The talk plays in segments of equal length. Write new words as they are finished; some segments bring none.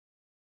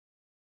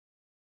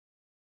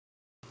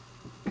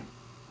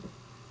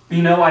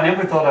You know, I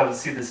never thought I would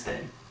see this day.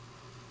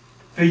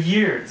 For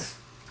years,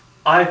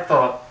 I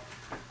thought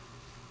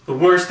the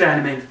worst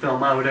animated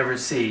film I would ever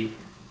see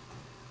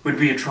would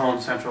be a troll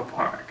in Central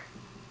Park.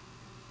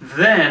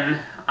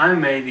 Then, I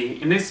made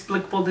the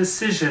inexplicable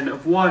decision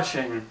of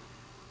watching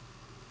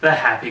The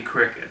Happy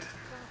Cricket.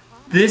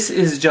 This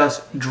is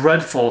just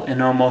dreadful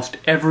in almost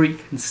every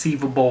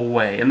conceivable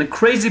way, and the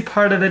crazy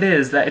part of it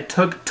is that it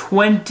took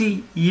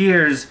 20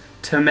 years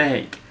to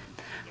make.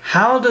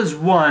 How does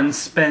one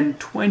spend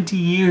 20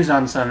 years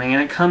on something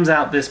and it comes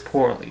out this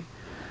poorly?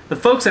 The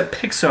folks at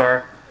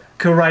Pixar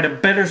could write a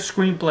better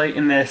screenplay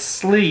in their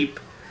sleep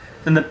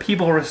than the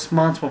people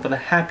responsible for The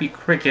Happy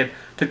Cricket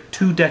took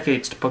 2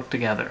 decades to put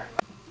together.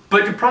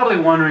 But you're probably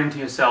wondering to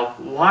yourself,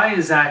 why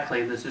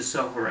exactly this is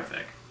so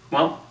horrific?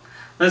 Well,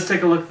 let's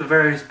take a look at the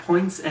various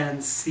points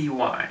and see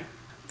why.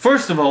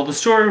 First of all, the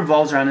story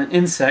revolves around an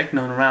insect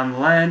known around the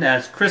land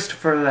as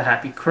Christopher the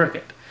Happy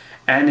Cricket,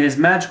 and his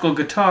magical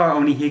guitar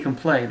only he can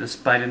play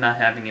despite it not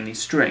having any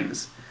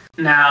strings.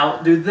 Now,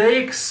 do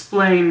they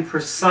explain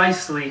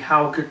precisely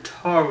how a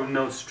guitar with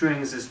no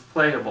strings is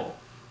playable?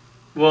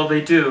 Well,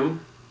 they do.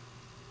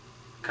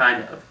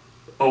 Kind of.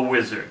 A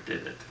wizard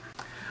did it.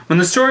 When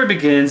the story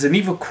begins, an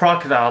evil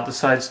crocodile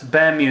decides to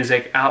ban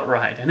music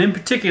outright, and in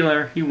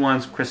particular, he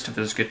wants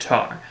Christopher's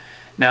guitar.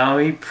 Now,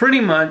 he pretty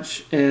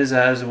much is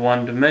as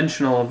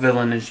one-dimensional a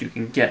villain as you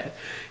can get.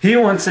 He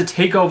wants to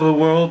take over the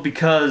world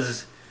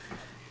because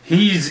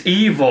he's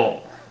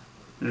evil.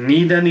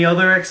 Need any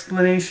other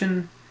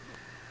explanation?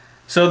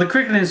 So the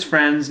cricket and his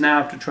friends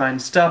now have to try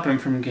and stop him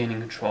from gaining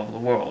control of the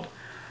world.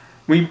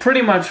 We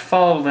pretty much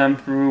follow them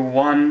through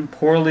one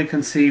poorly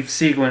conceived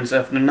sequence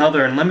after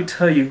another, and let me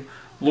tell you,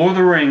 Lord of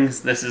the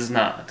Rings, this is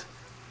not.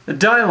 The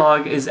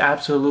dialogue is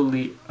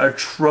absolutely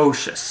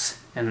atrocious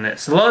in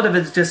this. A lot of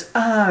it's just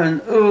ah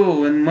and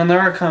ooh, and when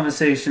there are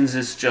conversations,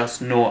 it's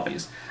just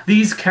noise.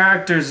 These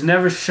characters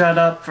never shut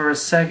up for a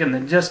second,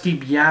 they just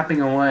keep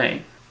yapping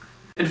away.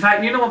 In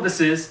fact, you know what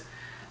this is?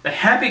 The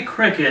Happy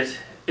Cricket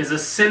is a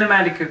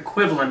cinematic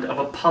equivalent of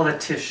a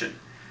politician.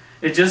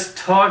 It just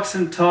talks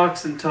and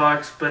talks and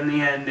talks, but in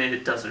the end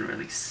it doesn't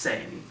really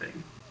say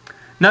anything.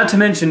 Not to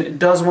mention, it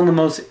does one of the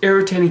most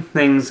irritating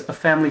things a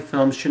family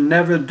film should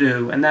never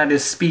do, and that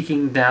is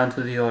speaking down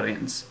to the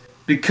audience.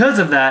 Because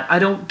of that, I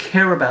don't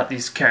care about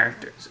these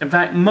characters. In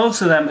fact,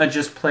 most of them are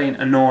just plain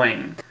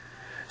annoying.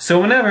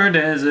 So whenever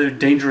there's a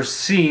dangerous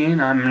scene,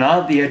 I'm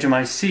not at the edge of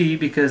my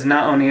seat because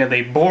not only are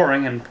they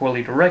boring and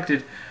poorly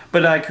directed,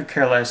 but I could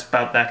care less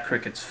about that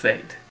cricket's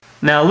fate.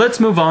 Now let's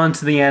move on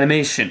to the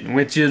animation,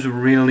 which is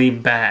really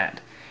bad.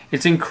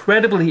 It's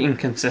incredibly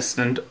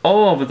inconsistent,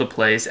 all over the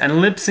place,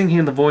 and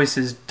lip-syncing the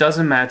voices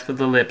doesn't match with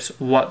the lips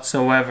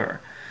whatsoever.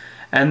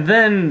 And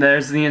then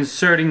there's the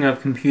inserting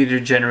of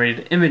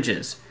computer-generated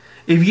images.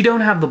 If you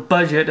don't have the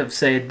budget of,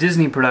 say, a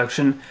Disney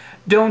production,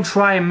 don't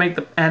try and make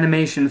the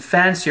animation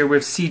fancier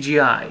with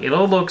CGI. It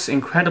all looks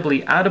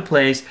incredibly out of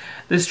place,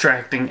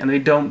 distracting, and they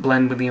don't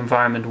blend with the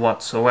environment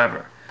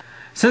whatsoever.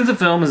 Since the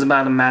film is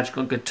about a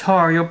magical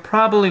guitar, you're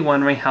probably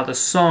wondering how the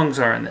songs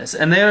are in this,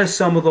 and they are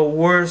some of the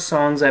worst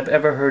songs I've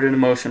ever heard in a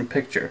motion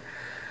picture.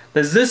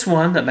 There's this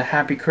one that the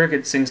Happy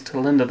Cricket sings to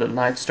Linda the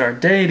Night Star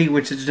deity,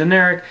 which is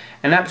generic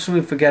and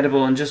absolutely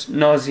forgettable and just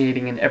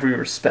nauseating in every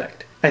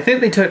respect. I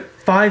think they took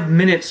 5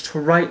 minutes to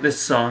write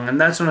this song, and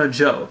that's not a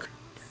joke.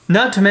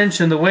 Not to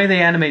mention the way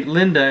they animate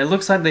Linda, it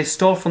looks like they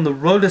stole from the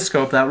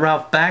rotoscope that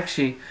Ralph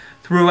Bakshi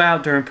threw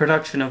out during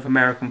production of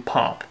American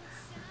Pop.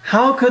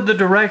 How could the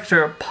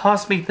director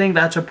possibly think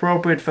that's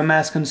appropriate for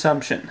mass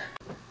consumption?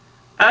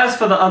 As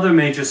for the other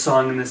major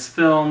song in this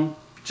film,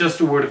 just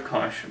a word of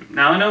caution.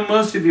 Now I know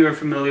most of you are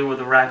familiar with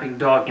the rapping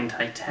dog in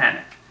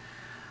Titanic,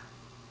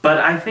 but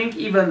I think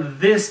even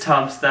this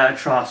tops that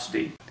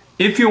atrocity.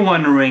 If you're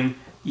wondering,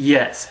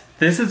 yes,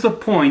 this is the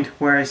point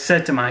where I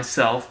said to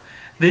myself,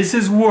 this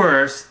is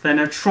worse than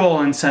a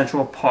troll in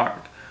Central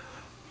Park.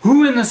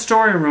 Who in the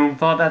story room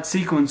thought that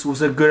sequence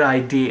was a good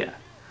idea?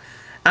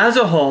 As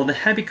a whole, The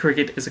Happy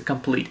Cricket is a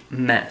complete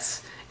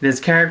mess. It has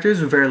characters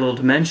with very little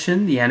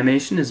dimension, the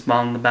animation is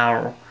bottom of the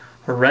barrel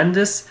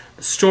horrendous,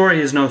 the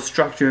story has no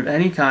structure of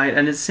any kind,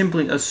 and it's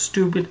simply a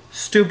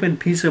stupid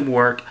piece of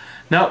work,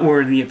 not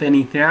worthy of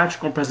any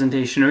theatrical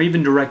presentation or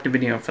even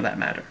direct-to-video for that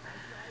matter.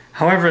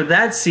 However,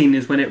 that scene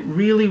is when it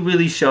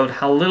really showed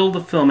how little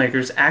the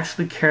filmmakers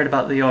actually cared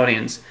about the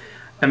audience,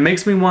 and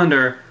makes me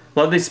wonder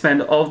what they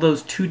spend all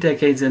those 2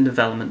 decades in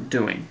development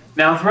doing.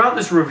 Now, throughout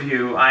this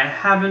review, I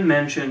haven't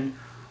mentioned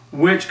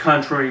which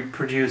country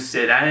produced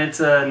it, and it's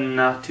a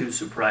not too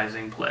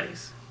surprising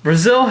place.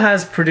 Brazil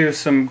has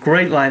produced some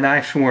great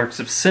live-action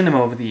works of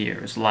cinema over the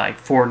years, like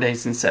 4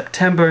 Days in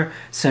September,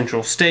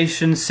 Central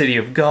Station, City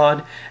of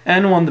God,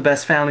 and one of the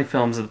best family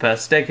films of the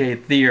past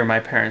decade, The Year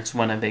My Parents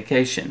Went on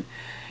Vacation.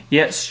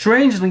 Yet,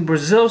 strangely,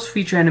 Brazil's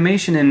feature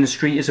animation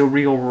industry is a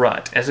real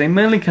rut, as it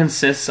mainly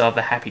consists of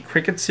the Happy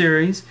Cricket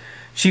series,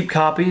 cheap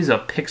copies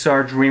of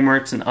Pixar,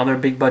 DreamWorks, and other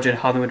big-budget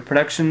Hollywood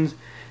productions,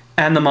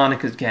 and the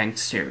Monica's Gang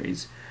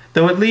series.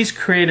 Though at least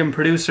creator and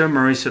producer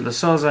Mauricio de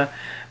Souza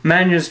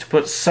manages to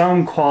put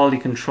some quality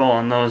control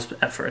on those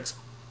efforts.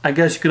 I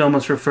guess you could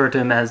almost refer to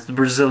him as the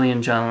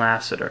Brazilian John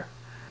Lasseter.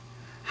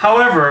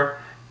 However,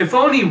 if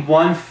only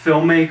one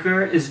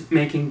filmmaker is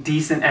making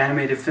decent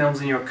animated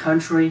films in your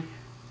country,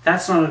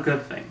 that's not a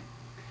good thing.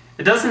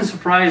 It doesn't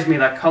surprise me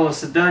that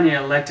Carlos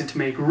Saldanha elected to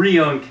make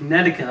Rio in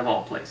Connecticut of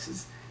all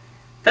places.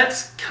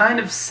 That's kind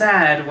of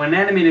sad when an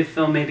animated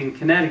film made in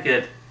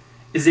Connecticut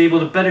is able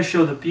to better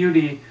show the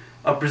beauty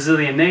of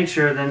Brazilian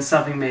nature than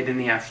something made in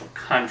the actual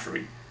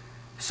country.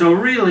 So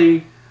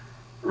really,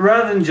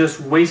 rather than just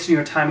wasting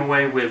your time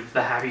away with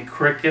the Happy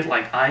Cricket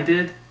like I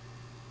did,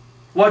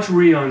 watch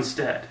Rio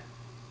instead.